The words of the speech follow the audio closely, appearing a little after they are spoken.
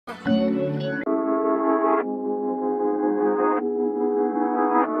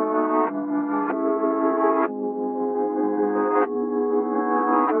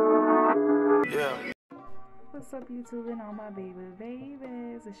up, YouTube and all my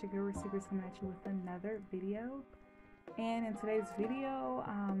babies? It's your girl Secrets coming at you with another video. And in today's video,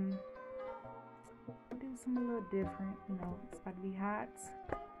 I'll do something a little different. You know, it's about to be hot.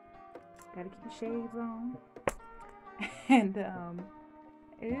 Gotta keep the shades on. And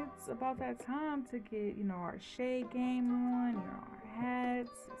it's about that time to get, you know, our shade game on, you know, our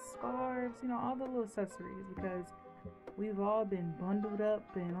hats, scarves, you know, all the little accessories, because we've all been bundled up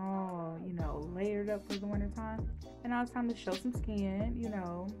and all, you know, layered up for the winter time. And now it's time to show some skin, you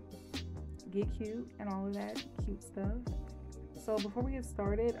know, get cute and all of that cute stuff. So before we get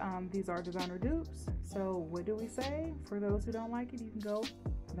started, these are designer dupes. So what do we say? For those who don't like it, you can go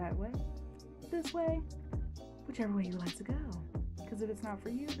that way, this way, whichever way you like to go. Because if it's not for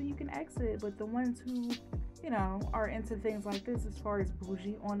you, then you can exit. But the ones who, you know, are into things like this, as far as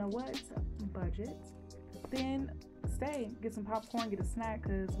bougie on a what budget, then stay, get some popcorn, get a snack,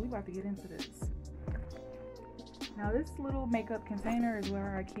 because we about to get into this. Now this little makeup container is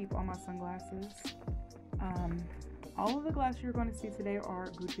where I keep all my sunglasses. All of the glasses you're going to see today are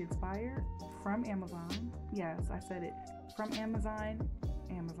Gucci inspired from Amazon. Yes, I said it, from Amazon.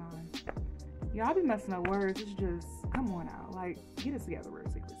 Y'all be messing up words. It's just, come on now, like, get it together, Real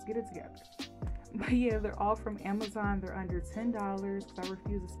Secrets, get it together. But yeah, they're all from Amazon. They're under $10 because I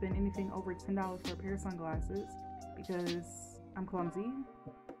refuse to spend anything over $10 for a pair of sunglasses because I'm clumsy,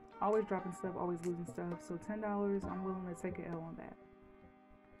 always dropping stuff, always losing stuff. So $10, I'm willing to take an L on that.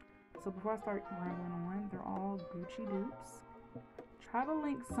 So before I start rambling on, they're all Gucci dupes. Try to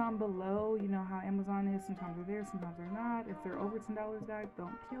link some below. You know how Amazon is, sometimes they're there, sometimes they're not. If they're over $10, guys,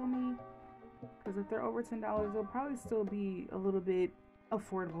 don't kill me, because if they're over $10, they'll probably still be a little bit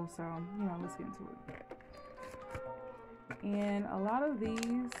affordable. So, you know, let's get into it. And a lot of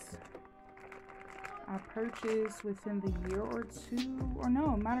these I purchased within the year or two, or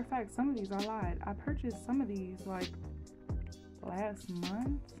no, matter of fact, some of these, I lied, I purchased some of these like last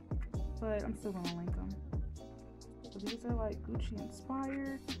month, but I'm still gonna link them. So these are like Gucci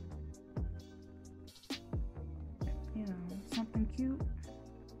inspired, you know, something cute.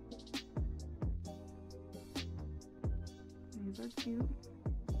 These are cute.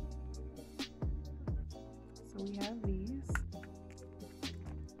 So we have these.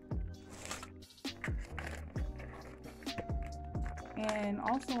 And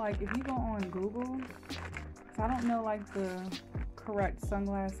also, like, if you go on Google, because I don't know like the correct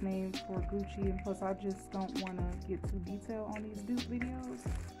sunglass names for Gucci, and plus I just don't want to get too detailed on these dupe videos.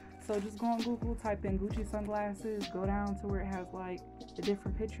 So just go on Google, type in Gucci sunglasses, go down to where it has like the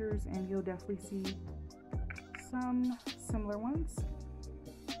different pictures, and you'll definitely see some similar ones.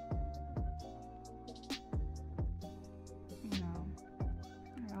 You know,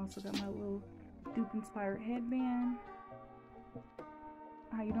 I also got my little dupe inspired headband.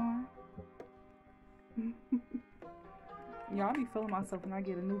 How you doing? Y'all, be feeling myself when I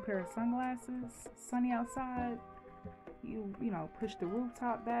get a new pair of sunglasses. Sunny outside. You know, push the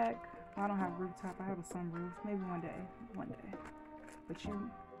rooftop back. Well, I don't have a rooftop. I have a sunroof. Maybe one day. But you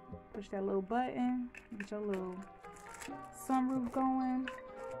push that little button, get your little sunroof going.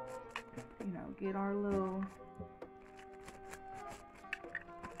 You know, get our little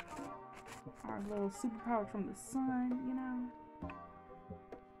superpower from the sun. You know.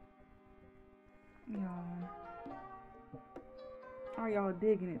 Are y'all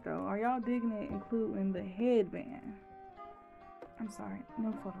digging it though? Are y'all digging it, including the headband? I'm sorry,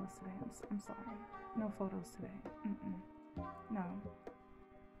 no photos today. I'm sorry, no photos today.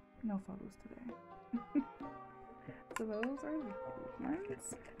 No photos today. So those are the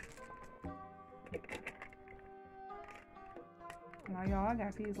ones. Now y'all, I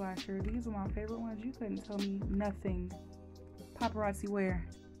got these last year. These are my favorite ones. You couldn't tell me nothing paparazzi wear.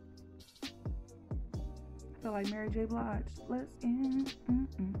 I feel like Mary J. Blige. Let's in.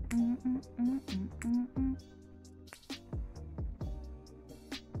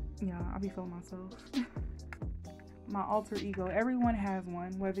 Yeah, I'll be feeling myself. My alter ego. Everyone has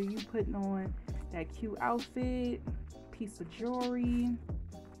one. Whether you putting on that cute outfit, piece of jewelry,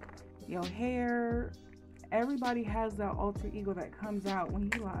 your hair. Everybody has that alter ego that comes out when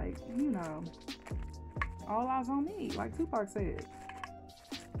you like, you know, all eyes on me, like Tupac said.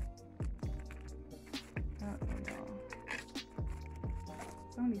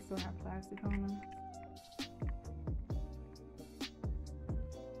 Some of these still have plastic on them.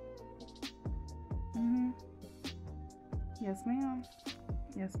 Yes, ma'am.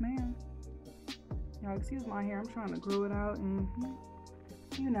 Yes, ma'am. Y'all excuse my hair. I'm trying to grow it out, and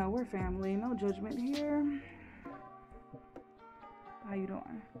you know, we're family. No judgment here. How you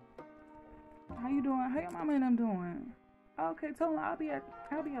doing? How you doing? How your mama and them doing? Okay, tell them I'll be at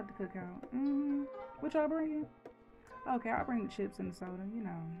the cookout. What y'all bringing? Okay, I'll bring the chips and the soda. You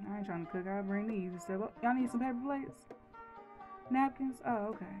know, I ain't trying to cook. I'll bring these instead. Oh, y'all need some paper plates? Napkins?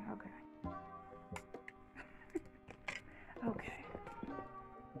 Oh, okay, okay. Okay.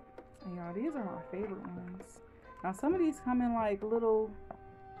 And y'all, these are my favorite ones. Now, some of these come in like little,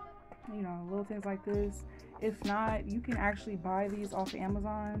 you know, little things like this. If not, you can actually buy these off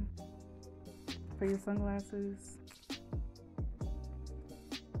Amazon for your sunglasses.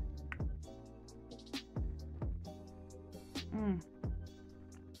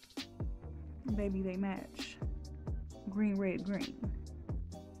 Baby, they match. Green, red, green.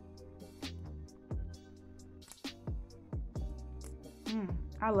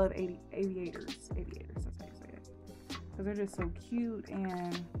 I love aviators. Aviators, that's how you say it. Because they're just so cute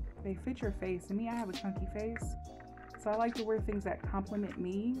and they fit your face. And me, I have a chunky face. So I like to wear things that compliment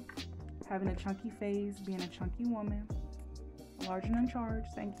me. Having a chunky face, being a chunky woman. Large and uncharged,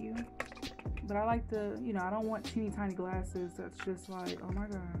 thank you. But I like to, you know, I don't want teeny tiny glasses that's just like, oh my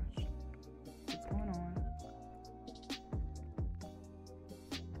gosh, what's going on?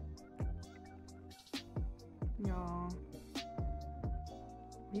 Y'all,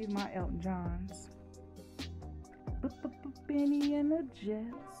 these my Elton Johns. Benny and the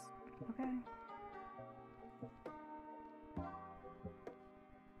Jets. Okay.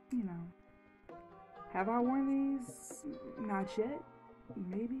 You know. Have I worn these? Not yet.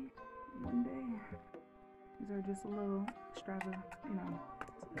 Maybe one day. These are just a little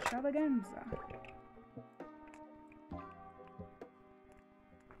extravaganza.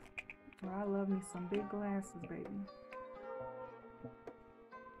 Well, I love me some big glasses, baby.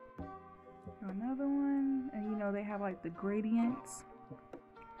 Another one, and you know they have like the gradient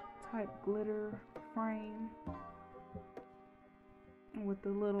type glitter frame with the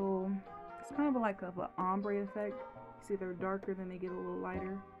little, it's kind of like an ombre effect. You see they're darker, then they get a little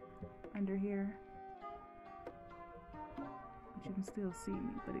lighter under here. But you can still see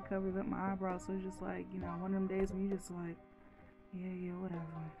me, but it covers up my eyebrows, so it's just like, you know, one of them days when you just like, yeah, whatever.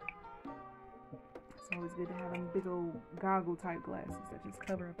 It's always good to have them big old goggle type glasses that just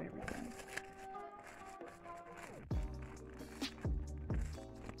cover up everything.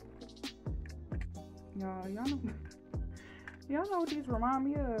 Y'all know what these remind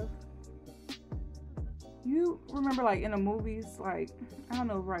me of? You remember like in the movies, like, I don't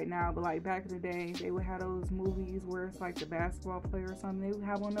know right now, but like back in the day, they would have those movies where it's like the basketball player or something. They would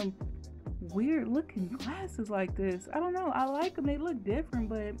have one of them weird looking glasses like this. I don't know. I like them. They look different,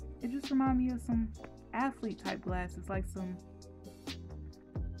 but it just reminds me of some athlete type glasses, like some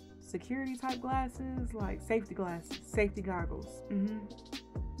security type glasses, like safety glasses, safety goggles.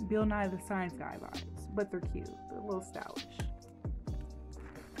 Bill Nye the Science Guy vibes, but they're cute. They're a little stylish.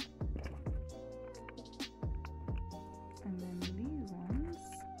 And then these ones.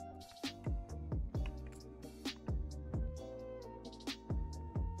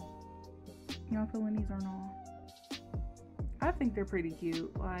 Y'all feeling these or no? I think they're pretty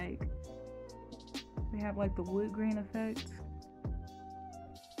cute. Like, they have like the wood grain effect.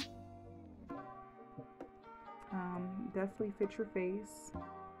 Definitely fit your face.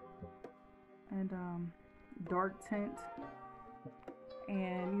 And dark tint.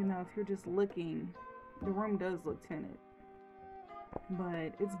 And you know, if you're just looking, the room does look tinted,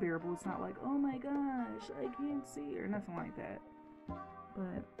 but it's bearable. It's not like, oh my gosh, I can't see, or nothing like that.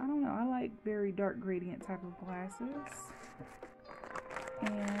 But I don't know, I like very dark gradient type of glasses.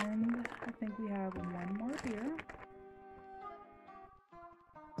 And I think we have one more here.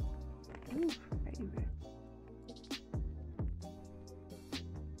 Ooh, baby.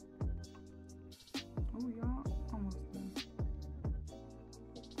 Oh, y'all, almost done.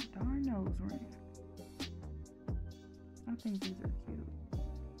 Darn nose ring. I think these are cute.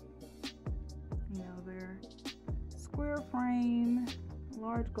 You know, they're square frame,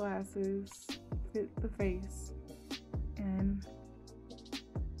 large glasses, fit the face, and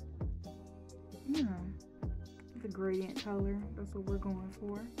you know, the gradient color. That's what we're going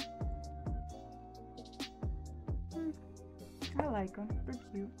for. I like them. They're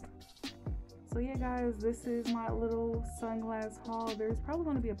cute. So yeah, guys, this is my little sunglass haul. There's probably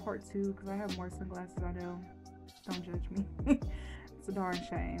going to be a part 2 because I have more sunglasses. I know. Don't judge me. It's a darn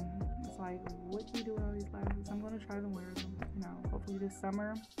shame. It's like, what do you do with all these glasses? I'm going to try to wear them, you know, hopefully this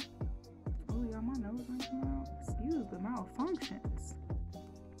summer. Oh, yeah, my nose right now. Excuse the malfunctions.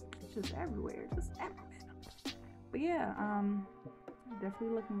 It's just everywhere. Just everywhere. But yeah,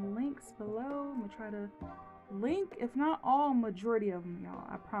 definitely look in the links below. I'm going to try to link, if not all, majority of them, y'all.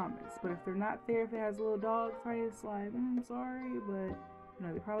 I promise. But if they're not there, if it has a little dog face, like, I'm sorry, but, you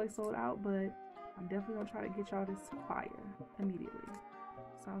know, they probably sold out, but I'm definitely going to try to get y'all this fire immediately.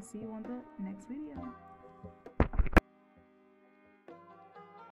 So I'll see you on the next video.